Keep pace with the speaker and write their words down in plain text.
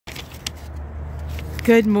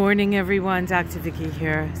Good morning, everyone. Dr. Vicky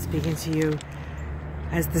here, speaking to you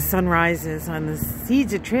as the sun rises on the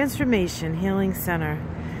Seeds of Transformation Healing Center.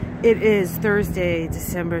 It is Thursday,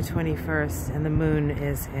 December 21st, and the moon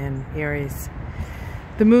is in Aries.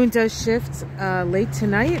 The moon does shift late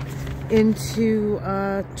tonight into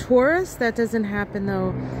Taurus. That doesn't happen,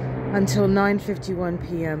 though, until 9:51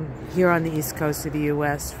 p.m. here on the East Coast of the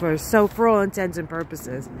U.S. So for all intents and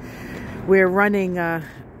purposes, we're running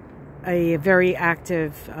a very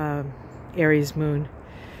active Aries moon.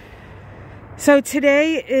 So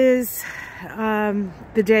today is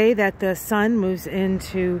the day that the sun moves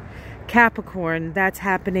into Capricorn. That's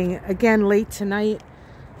happening again late tonight,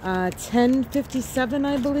 10:57,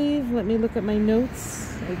 I believe. Let me look at my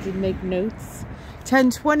notes. I did make notes.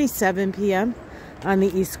 10:27 p.m. on the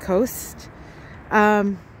East Coast.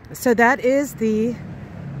 So that is the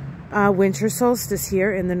winter solstice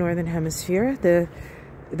here in the Northern Hemisphere.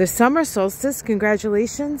 The summer solstice,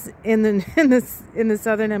 congratulations, in the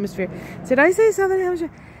Southern Hemisphere. Did I say Southern Hemisphere?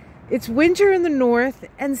 It's winter in the north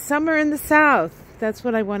and summer in the south. That's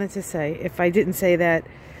what I wanted to say. If I didn't say that,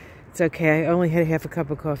 it's okay. I only had half a cup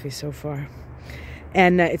of coffee so far.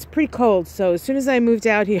 And it's pretty cold, so as soon as I moved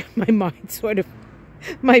out here, my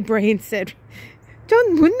brain said,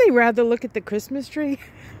 wouldn't they rather look at the Christmas tree?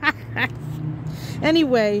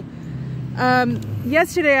 Anyway,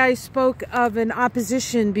 yesterday I spoke of an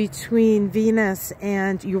opposition between Venus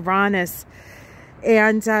and Uranus,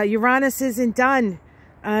 and Uranus isn't done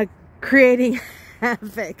creating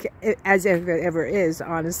havoc, as it ever is,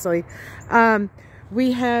 honestly.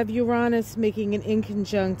 We have Uranus making an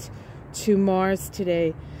inconjunct to Mars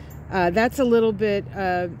today. That's a little bit,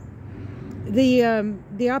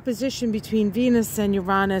 the opposition between Venus and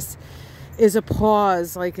Uranus is a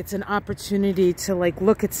pause, like it's an opportunity to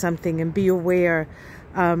look at something and be aware.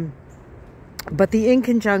 But the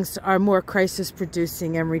inconjuncts are more crisis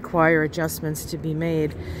producing and require adjustments to be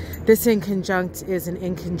made. This inconjunct is an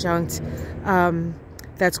inconjunct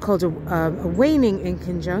that's called a waning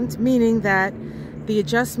inconjunct, meaning that the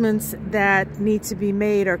adjustments that need to be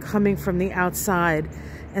made are coming from the outside.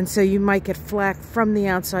 And so you might get flack from the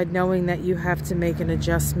outside knowing that you have to make an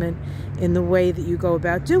adjustment in the way that you go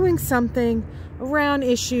about doing something around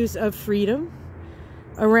issues of freedom,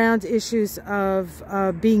 around issues of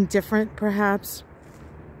being different, perhaps.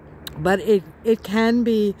 But it can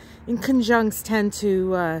be, inconjuncts tend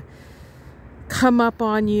to come up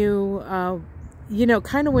on you,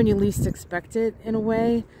 kind of when you least expect it, in a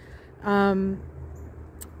way.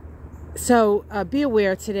 So be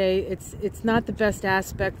aware today. It's not the best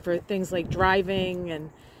aspect for things like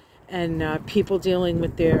driving and people dealing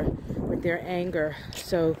with their anger.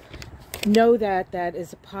 So know that that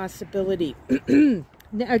is a possibility.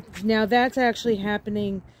 Now that's actually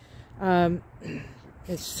happening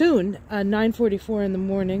soon, 9:44 in the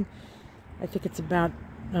morning. I think it's about,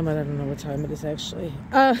 I don't know what time it is actually.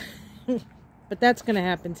 But that's going to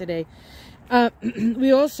happen today.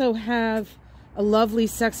 We also have a lovely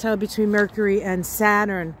sextile between Mercury and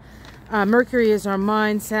Saturn. Mercury is our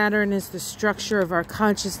mind. Saturn is the structure of our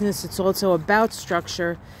consciousness. It's also about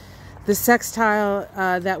structure. The sextile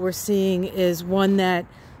that we're seeing is one that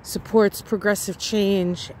supports progressive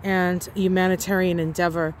change and humanitarian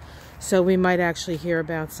endeavor. So we might actually hear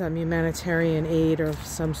about some humanitarian aid of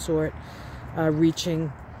some sort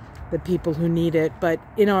reaching the people who need it. But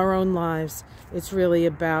in our own lives, it's really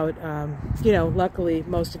about, luckily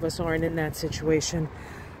most of us aren't in that situation.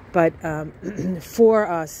 But for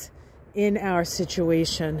us, in our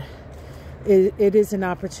situation, it is an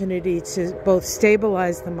opportunity to both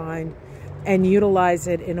stabilize the mind and utilize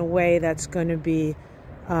it in a way that's going to be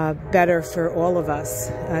better for all of us,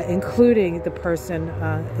 including the person,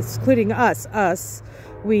 including us,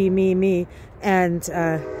 we, me, and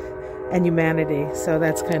humanity. So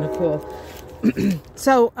that's kind of cool.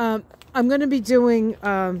 So I'm going to be doing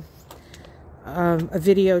a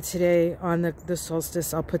video today on the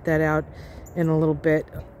solstice. I'll put that out in a little bit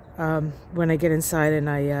when I get inside and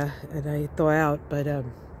I thaw out. But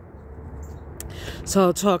so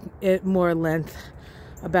I'll talk at more length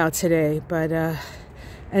about today, but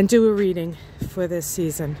and do a reading for this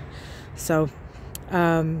season. So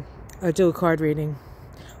I'll do a card reading.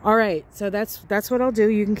 All right, so that's what I'll do.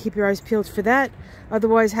 You can keep your eyes peeled for that.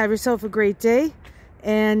 Otherwise, have yourself a great day.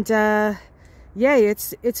 And yay,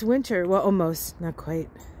 it's winter. Well, almost, not quite.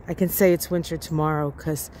 I can say it's winter tomorrow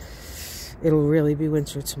because it'll really be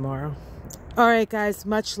winter tomorrow. All right, guys,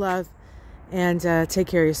 much love, and take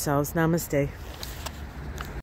care of yourselves. Namaste.